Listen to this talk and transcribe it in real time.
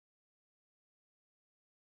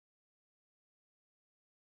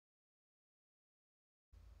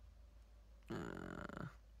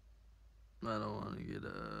I don't want to get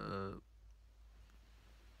up.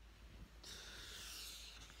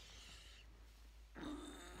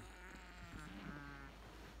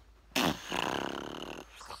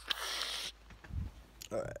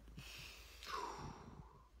 Alright.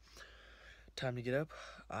 Time to get up.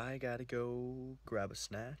 I gotta go grab a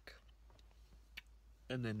snack.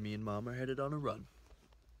 And then me and Mom are headed on a run.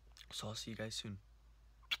 So I'll see you guys soon.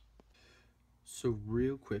 So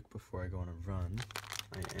real quick before I go on a run,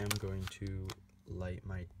 I am going to light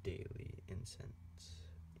my daily incense.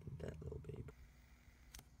 Ain't that little baby?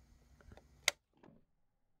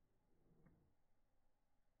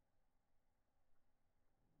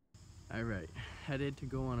 Alright, headed to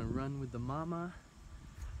go on a run with the mama.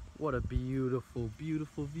 What a beautiful,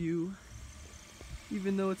 beautiful view.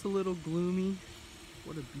 Even though it's a little gloomy,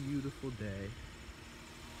 what a beautiful day.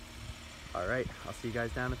 Alright, I'll see you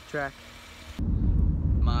guys down at the track.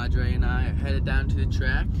 Madre and I are headed down to the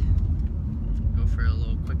track. Go for a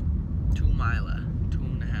little quick 2-miler,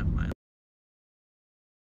 2.5 miles.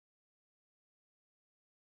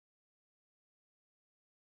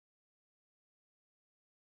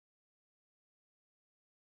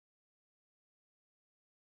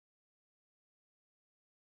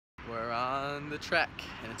 We're on the track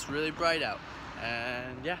and it's really bright out.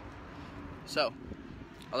 And yeah, so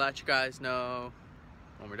I'll let you guys know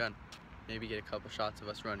when we're done. Maybe get a couple shots of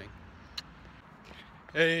us running.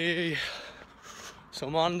 Hey, so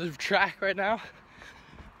I'm on the track right now,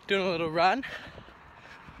 doing a little run.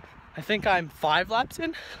 I think I'm 5 laps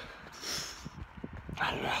in.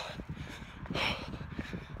 I don't know.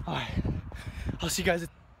 Alright, I'll see you guys.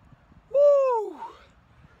 Woo!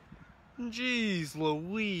 Jeez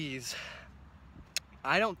Louise.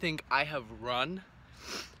 I don't think I have run,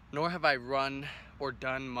 nor have I run or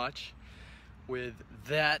done much with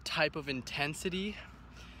that type of intensity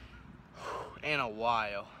in a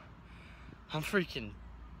while. I'm freaking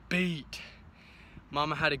beat.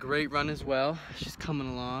 Mama had a great run as well. She's coming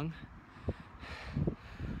along.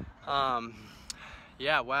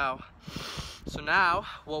 Yeah, wow. So now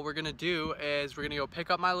what we're gonna do is we're gonna go pick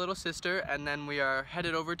up my little sister, and then we are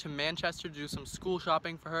headed over to Manchester to do some school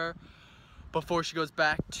shopping for her before she goes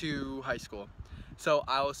back to high school. So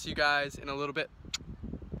I will see you guys in a little bit.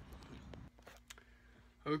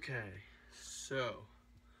 Okay, so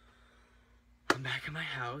I'm back at my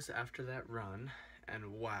house after that run,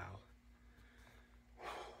 and wow,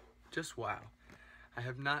 just wow. I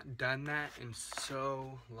have not done that in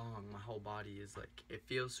so long. My whole body is like, it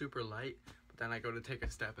feels super light, but then I go to take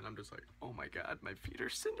a step and I'm just like, oh my God, my feet are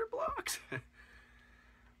cinder blocks.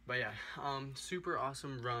 But yeah, super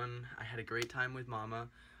awesome run. I had a great time with Mama.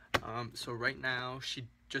 So right now she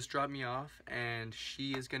just dropped me off and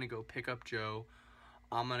she is gonna go pick up Joe.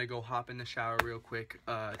 I'm gonna go hop in the shower real quick,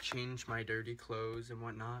 change my dirty clothes and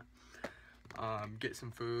whatnot, get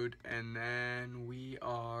some food, and then we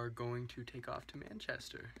are going to take off to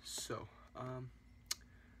Manchester. So, I'll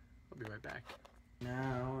be right back.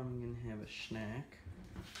 Now I'm gonna have a snack,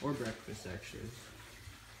 or breakfast actually.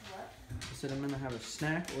 What? I said I'm gonna have a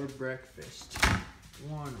snack or breakfast.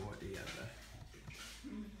 One or the other.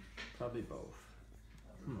 Probably both.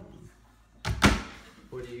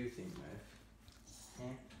 What do you think, Liv?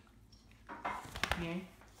 Yeah?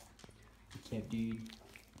 What's up, dude?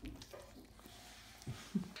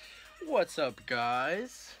 What's up,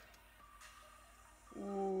 guys?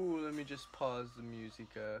 Ooh, let me just pause the music.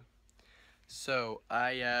 So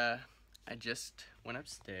I just went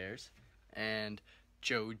upstairs and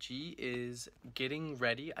Joji is getting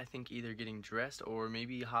ready. I think either getting dressed or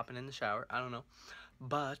maybe hopping in the shower. I don't know.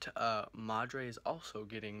 But Madre is also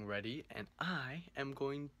getting ready, and I am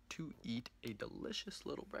going to eat a delicious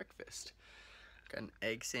little breakfast. Got an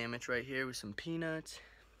egg sandwich right here with some peanuts,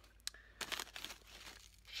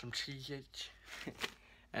 some cheese,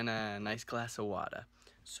 and a nice glass of water.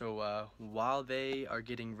 So while they are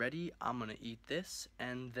getting ready, I'm gonna eat this,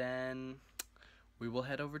 and then we will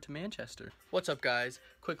head over to Manchester. What's up, guys?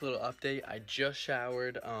 Quick little update. I just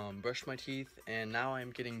showered, brushed my teeth, and now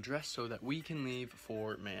I'm getting dressed so that we can leave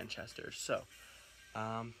for Manchester. So,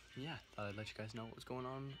 yeah, thought I'd let you guys know what was going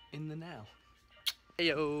on in the now.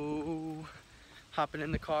 Heyo! Hopping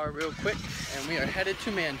in the car real quick, and we are headed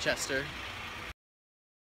to Manchester.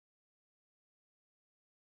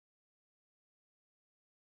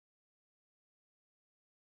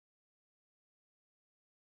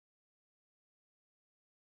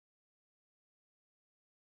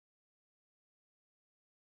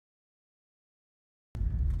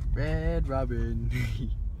 Red Robin.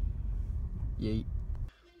 Yeet.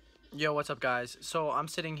 Yo, what's up, guys? So I'm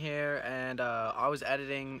sitting here and I was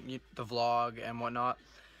editing the vlog and whatnot,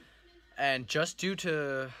 and just due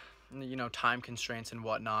to you know, time constraints and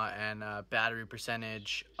whatnot, and battery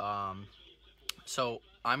percentage. So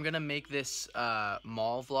I'm gonna make this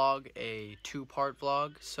mall vlog a 2-part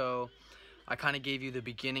vlog. So I kind of gave you the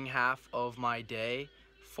beginning half of my day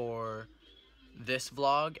for this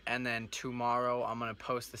vlog, and then tomorrow I'm gonna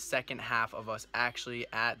post the second half of us actually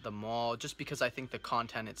at the mall, just because I think the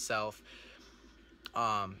content itself,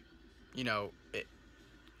 you know, it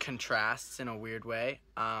contrasts in a weird way.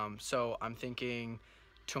 So I'm thinking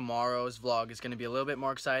tomorrow's vlog is gonna be a little bit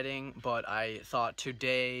more exciting, but I thought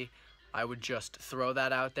today I would just throw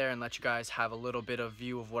that out there and let you guys have a little bit of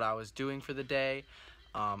view of what I was doing for the day.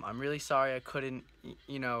 I'm really sorry I couldn't,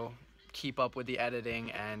 you know, keep up with the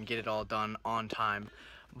editing and get it all done on time,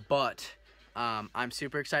 but I'm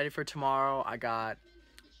super excited for tomorrow. I got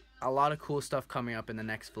a lot of cool stuff coming up in the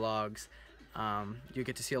next vlogs. You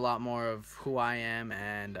get to see a lot more of who I am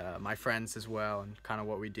and my friends as well, and kind of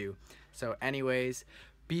what we do. So anyways,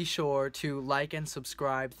 be sure to like and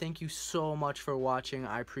subscribe. Thank you so much for watching.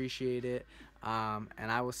 I appreciate it, and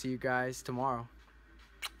I will see you guys tomorrow.